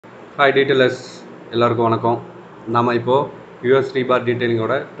Hi டீட்டெயிலர்ஸ் எல்லாருக்கும் வணக்கம். நாம் இப்போது யூஎஸ் ரீபார்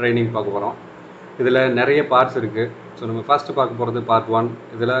டீட்டெயிலிங்கோட ட்ரைனிங் பார்க்க போகிறோம். இதில் நிறைய பார்ட்ஸ் இருக்குது. ஸோ நம்ம ஃபஸ்ட்டு பார்க்க போகிறது பார்ட் 1.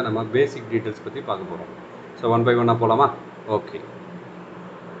 இதில் நம்ம பேசிக் டீட்டெயில்ஸ் பற்றி பார்க்க போகிறோம். ஸோ 1 by 1 போகலாமா? Okay.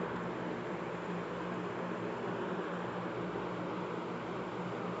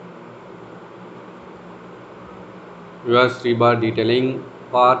 US rebar detailing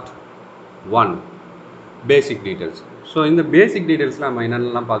part 1 பேசிக் டீட்டெயில்ஸ். ஸோ இந்த பேசிக் டீட்டெயில்ஸில் நம்ம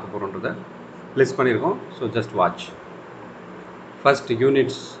என்னென்னலாம் பார்க்க போகிறோன்றதை லிஸ்ட் பண்ணியிருக்கோம். So just watch. First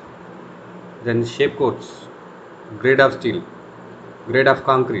units, then shape quotes, grade of steel, grade of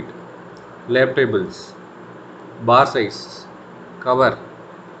concrete, lab tables, bar size, cover,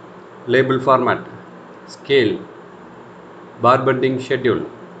 label format, scale, bar bending schedule,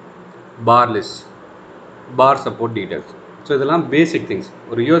 bar list, bar support details. So இதெல்லாம் basic things.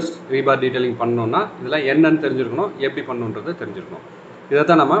 ஒரு US rebar detailing பண்ணோன்னா இதெல்லாம் என்னென்னு தெரிஞ்சிருக்கணும், எப்படி பண்ணணுன்றதை தெரிஞ்சிருக்கணும். இதை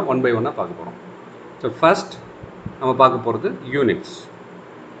தான் நம்ம 1 by 1 பார்க்க போகிறோம். ஸோ ஃபஸ்ட் நம்ம பார்க்க போகிறது யூனிட்ஸ்.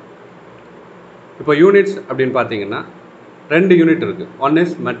 இப்போ யூனிட்ஸ் அப்படின்னு பார்த்தீங்கன்னா 2 யூனிட் இருக்குது. One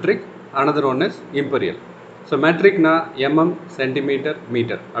is matric, another one is imperial. So மெட்ரிக்னா MM, centimetre,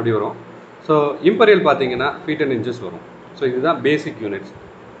 metre அப்படி வரும். ஸோ இம்பீரியல் பார்த்தீங்கன்னா ஃபீட் அண்ட் இன்ச்சஸ் வரும். ஸோ இதுதான் பேசிக் யூனிட்ஸ்.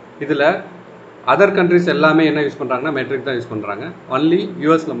 இதில் அதர் கண்ட்ரிஸ் எல்லாமே என்ன யூஸ் பண்ணுறாங்கன்னா மெட்ரிக் தான் யூஸ் பண்ணுறாங்க. ஒன்லி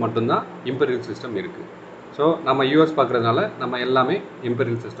யூஎஸில் மட்டும்தான் இம்பீரியல் சிஸ்டம் இருக்குது. ஸோ நம்ம யூஎஸ் பார்க்குறதுனால நம்ம எல்லாமே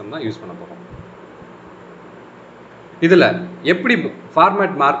இம்பீரியல் சிஸ்டம் தான் யூஸ் பண்ண போகிறோம். இதில் எப்படி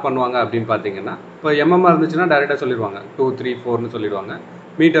ஃபார்மேட் மார்க் பண்ணுவாங்க அப்படின்னு பார்த்தீங்கன்னா, இப்போ எம்எம்மாக இருந்துச்சுன்னா டைரெக்டாக சொல்லிடுவாங்க 2, 3, 4ன்னு சொல்லிடுவாங்க.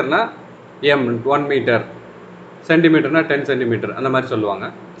 மீட்டர்னா எம் 1 மீட்டர், சென்டிமீட்டர்னா 10 சென்டிமீட்டர் அந்த மாதிரி சொல்லுவாங்க.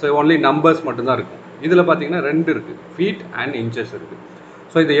 ஸோ ஒன்லி நம்பர்ஸ் மட்டும்தான் இருக்கும். இதில் பார்த்தீங்கன்னா 2 இருக்குது, ஃபீட் அண்ட் இன்ச்சஸ் இருக்குது.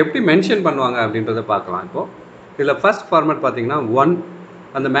 ஸோ இதை எப்படி மென்ஷன் பண்ணுவாங்க அப்படின்றத பார்க்கலாம். இப்போது இதில் ஃபர்ஸ்ட் ஃபார்மேட் பார்த்தீங்கன்னா 1,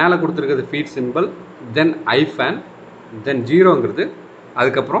 அந்த மேலே கொடுத்துருக்கிறது ஃபீட் சிம்பிள், தென் ஐஃபேன், தென் 0ங்கிறது,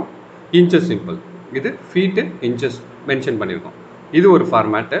 அதுக்கப்புறம் இன்ச்சஸ் சிம்பிள். இது ஃபீட்டு இன்ச்சஸ் மென்ஷன் பண்ணியிருக்கோம். இது ஒரு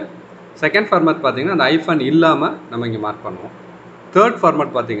ஃபார்மேட்டு. செகண்ட் ஃபார்மேட் பார்த்தீங்கன்னா அந்த ஐஃபேன் இல்லாமல் நம்ம இங்கே மார்க் பண்ணுவோம். தேர்ட்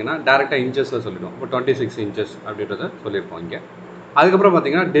ஃபார்மேட் பார்த்தீங்கன்னா டேரெக்டாக இன்ச்சஸில் சொல்லிடுவோம். இப்போ 26 இன்ச்சஸ் அப்படின்றத சொல்லியிருக்கோம் இங்கே. அதுக்கப்புறம்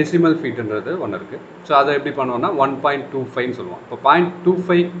பார்த்தீங்கன்னா டெசிமல் ஃபீட்டுன்றது ஒன்று இருக்குது. ஸோ அதை எப்படி பண்ணுவோம்னா 1.25ன்னு சொல்லுவோம். இப்போ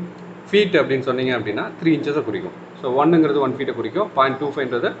 0.25 ஃபீட் அப்படின்னு சொன்னீங்க அப்படின்னா 3 இன்ச்சஸை குறிக்கும். ஸோ 1ங்கிறது 1 ஃபீட்டை குறிக்கும்,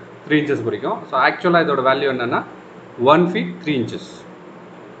 0.25ன்றது 3 இன்ச்சஸ் குறிக்கும். ஸோ ஆக்சுவலாக இதோட வேல்யூ என்னென்னா 1 feet 3 inches.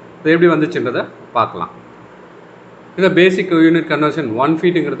 இது எப்படி வந்துச்சுன்றதை பார்க்கலாம். இந்த பேசிக் யூனிட் கன்வர்ஷன் 1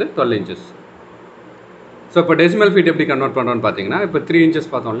 feetங்கிறது 12 inches. ஸோ இப்போ டெசிமல் ஃபீட் எப்படி கன்வெர்ட் பண்ணுறோன்னு பார்த்தீங்கன்னா, இப்போ 3 inches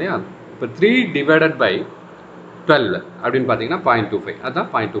பார்த்தோம் இல்லையா, இப்போ 3 divided by 12 அப்படின்னு பார்த்தீங்கன்னா 0.25, அதுதான்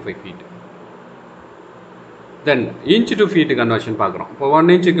 0.25 feet. Then inch to feet conversion பார்க்குறோம். இப்போ 1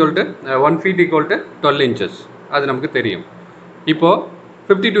 inch equal to 1 feet equal to 12 inches, அது நமக்கு தெரியும். இப்போது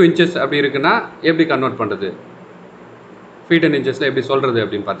 52 inches அப்படி இருக்குன்னா எப்படி கன்வெர்ட் பண்ணுறது, ஃபீட் அண்ட் இன்ச்சஸில் எப்படி சொல்கிறது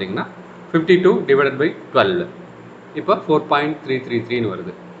அப்படின்னு பார்த்தீங்கன்னா 52 divided by 12, இப்போ 4.333ன்னு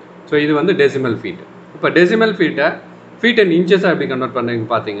வருது. ஸோ இது வந்து டெசிமல் ஃபீட். இப்போ டெசிமல் ஃபீட்டை ஃபீட் அண்ட் இன்ச்சஸாக எப்படி கன்வெர்ட் பண்ணுறீங்க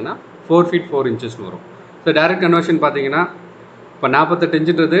பார்த்தீங்கன்னா 4 feet 4 inchesன்னு வரும். ஸோ டைரக்ட் கன்வர்ஷன் பார்த்தீங்கன்னா இப்போ 48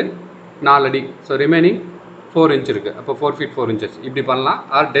 இன்ச்சுன்றது 4 அடி, ஸோ ரிமைனிங் 4 inch இருக்குது. அப்போ 4 feet 4 inches இப்படி பண்ணலாம்.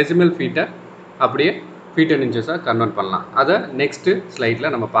 ஆர் டெசிமல் ஃபீட்டை அப்படியே ஃபீட் அண்ட் இன்ச்சஸாக கன்வெர்ட் பண்ணலாம். அதை நெக்ஸ்ட்டு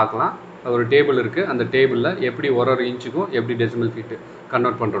ஸ்லைடில் நம்ம பார்க்கலாம். ஒரு டேபிள் இருக்குது, அந்த டேபிளில் எப்படி ஒரு இன்ச்சுக்கும் எப்படி டெசிமல் ஃபீட்டு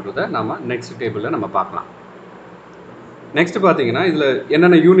கன்வெர்ட் பண்ணுறதை நம்ம நெக்ஸ்ட் டேபிளில் நம்ம பார்க்கலாம். நெக்ஸ்ட் பார்த்தீங்கன்னா இதில்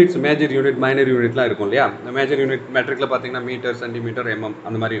என்னென்ன யூனிட்ஸ், மேஜர் யூனிட், மைனர் யூனிட்லாம் இருக்கும் இல்லையா. இந்த மேஜர் யூனிட் மெட்ரிக்கில் பார்த்தீங்கன்னா மீட்டர், சென்டிமீட்டர், எம்எம்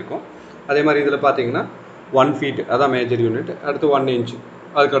அந்த மாதிரி இருக்கும். அதே மாதிரி இதில் பார்த்தீங்கன்னா 1 feet அதான் மேஜர் யூனிட், அடுத்து 1 inch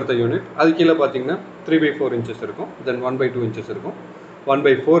அதுக்கு அடுத்த யூனிட், அது கீழே பார்த்தீங்கன்னா 3/4 inches இருக்கும், தென் 1/2 inches இருக்கும்,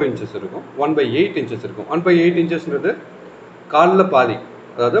 1/4 inches இருக்கும், 1/8 inches இருக்கும். 1/8 inchesன்றது காலில் பாதி,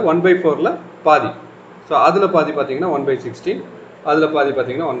 அதாவது 1/4ல் பாதி. ஸோ அதில் பாதி பார்த்தீங்கன்னா 1/16, அதில் பாதி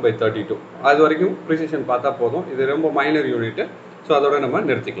பார்த்தீங்கன்னா 1/32. அது வரைக்கும் ப்ரிசிஷன் பார்த்தா போதும். இது ரொம்ப மைனர் யூனிட்டு, ஸோ அதோட நம்ம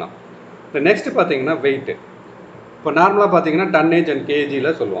நிறுத்திக்கலாம். இந்த நெக்ஸ்ட்டு பார்த்தீங்கன்னா வெயிட்டு. இப்போ நார்மலாக பார்த்தீங்கன்னா டன்னேஜ் அண்ட்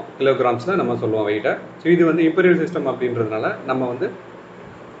கேஜியில் சொல்லுவோம், கிலோகிராம்ஸில் நம்ம சொல்லுவோம் வெயிட்டை. ஸோ இது வந்து இம்பீரியல் சிஸ்டம் அப்படின்றதுனால நம்ம வந்து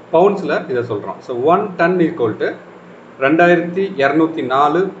பவுண்ட்ஸில் இதை சொல்கிறோம். So 1 ton equal to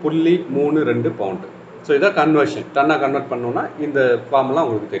 2204.32 pound. So இதை கன்வர்ஷன் டன்னாக கன்வெர்ட் பண்ணோன்னா இந்த ஃபார்ம்லாம்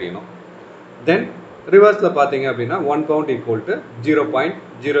உங்களுக்கு தெரியணும். தென் ரிவர்ஸில் பார்த்தீங்க அப்படின்னா 1 pound equal to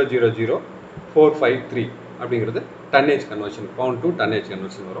 0.000453 அப்படிங்கிறது tonnage conversion, bound to tonnage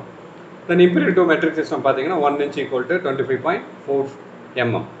conversion வரும். தென் இம்பீரியல் டு மெட்ரிக் சிஸ்டம் பார்த்தீங்கன்னா 1 inch equal to 25.4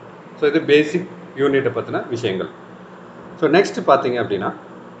 mm. So இது பேசிக் யூனிட்டை பற்றின விஷயங்கள். ஸோ நெக்ஸ்ட் பார்த்தீங்க அப்படின்னா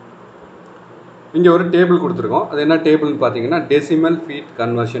இங்கே ஒரு டேபிள் கொடுத்துருக்கோம். அது என்ன டேபிள்னு பார்த்தீங்கன்னா decimal feet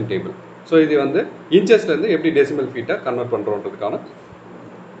conversion table. So இது வந்து இன்ச்சஸ்லேருந்து எப்படி டெசிமல் ஃபீட்டை கன்வெர்ட் பண்ணுறோன்றதுக்கான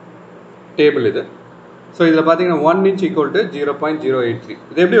டேபிள் இது. ஸோ இதில் பார்த்தீங்கன்னா 1 inch ஈக்குவல் டு 0.083.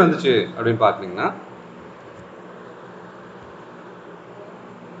 இது எப்படி வந்துச்சு அப்படின்னு பார்த்தீங்கன்னா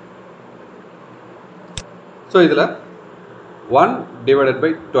ஸோ இதில் 1 divided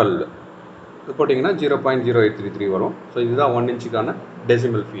by 12 இது போட்டிங்கன்னா 0.0833 வரும். ஸோ இதுதான் 1 inchக்கான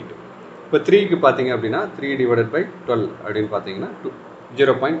டெசிமல் ஃபீட். இப்போ 3க்கு பார்த்தீங்க அப்படின்னா 3 divided by 12 அப்படின்னு பார்த்தீங்கன்னா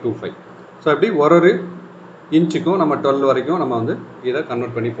 0.25. ஸோ அப்படி ஒரு இன்ச்சுக்கும் நம்ம 12 வரைக்கும் நம்ம வந்து இதை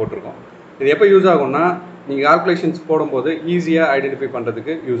கன்வெர்ட் பண்ணி போட்டிருக்கோம். இது எப்போ யூஸ் ஆகும்னா நீங்கள் கால்குலேஷன்ஸ் போடும்போது ஈஸியாக ஐடென்டிஃபை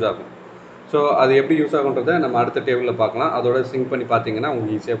பண்ணுறதுக்கு யூஸ் ஆகும். ஸோ அது எப்படி யூஸ் ஆகுன்றதை நம்ம அடுத்த டேபிளில் பார்க்கலாம். அதோட சிங்க் பண்ணி பார்த்தீங்கன்னா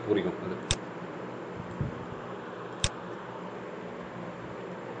உங்களுக்கு ஈஸியாக புரியும் அது.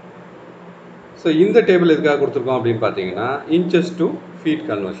 ஸோ இந்த டேபிள் எதுக்காக கொடுத்துருக்கோம் அப்படின்னு பார்த்தீங்கன்னா inches to feet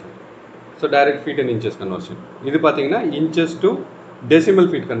conversion. So direct feet and inches conversion. இது பார்த்தீங்கன்னா inches to decimal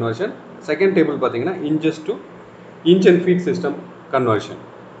feet conversion. Second table பார்த்தீங்கன்னா inches to inch and feet system conversion.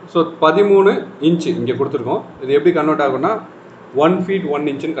 So 13 inch இங்கே கொடுத்துருக்கோம். இது எப்படி கன்வெர்ட் ஆகும்னா 1 feet 1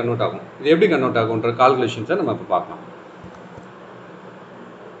 inchன்னு கன்வெர்ட் ஆகும். இது எப்படி கன்வெர்ட் ஆகுன்ற கால்குலேஷன்ஸை நம்ம இப்போ பார்க்கலாம்.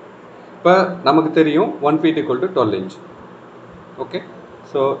 இப்போ நமக்கு தெரியும் 1 feet equal to 12 inch. Okay,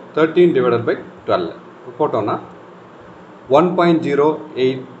 so 13 divided by 12 போட்டோம்னா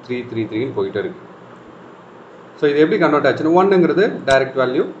 1.08333 போயிட்டு இருக்கு. ஸோ இது எப்படி கன்வெர்ட் ஆச்சுன்னா 1ங்கிறது டைரக்ட்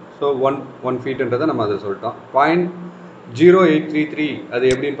வேல்யூ. ஸோ 1 feetன்றதை நம்ம அதை சொல்லிட்டோம். 0.0833 அது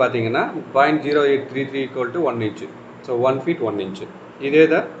எப்படின்னு பார்த்தீங்கன்னா 0.0833 equal to 1 inch. So 1 feet 1 inch. இதே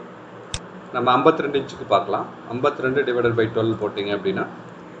தான் நம்ம 52 inchக்கு பார்க்கலாம். 52 divided by 12 போட்டிங்க அப்படின்னா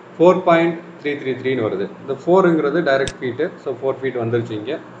 4.333 வருது. இந்த 4ங்கிறது டைரக்ட் ஃபீட்டு. ஸோ 4 feet வந்துருச்சு.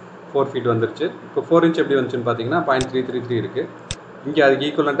 இங்கே 4 feet வந்துருச்சு. இப்போ 4 inch எப்படி வந்துச்சுன்னு பார்த்தீங்கன்னா 0.333 இருக்குது. இங்கே அதுக்கு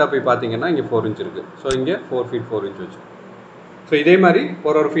ஈக்குவலண்ட்டாக போய் பார்த்தீங்கன்னா இங்கே 4 inch இருக்குது. ஸோ இங்கே 4 feet 4 inch வச்சு. ஸோ இதே மாதிரி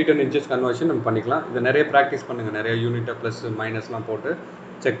ஒரு ஃபீட் அண்ட் இன்ச்சஸ் கன்வர்ஷன் நம்ம பண்ணிக்கலாம். இதை நிறைய ப்ராக்டிஸ் பண்ணுங்கள். நிறைய யூனிட்டை ப்ளஸ் மைனஸ்லாம் போட்டு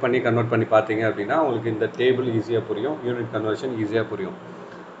செக் பண்ணி கன்வெர்ட் பண்ணி பார்த்தீங்க அப்படின்னா உங்களுக்கு இந்த டேபிள் ஈஸியாக புரியும். யூனிட் கன்வர்ஷன் ஈஸியாக புரியும்.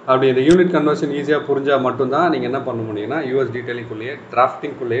 அப்படி இந்த யூனிட் கன்வர்ஷன் ஈஸியாக புரிஞ்சால் மட்டும்தான் நீங்கள் என்ன பண்ண முடியும்னா யூஎஸ் டீட்டெயிலிங்குள்ளேயே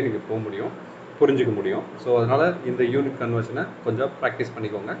டிராஃப்டிங்குள்ளேயே நீங்கள் போக முடியும், புரிஞ்சிக்க முடியும். ஸோ அதனால் இந்த யூனிட் கன்வர்ஷனை கொஞ்சம் ப்ராக்டிஸ்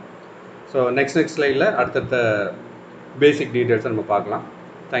பண்ணிக்கோங்க. ஸோ நெக்ஸ்ட் ஸ்லைடில் அடுத்தடுத்த பேசிக் டீட்டெயில்ஸை நம்ம பார்க்கலாம்.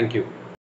 தேங்க்யூ.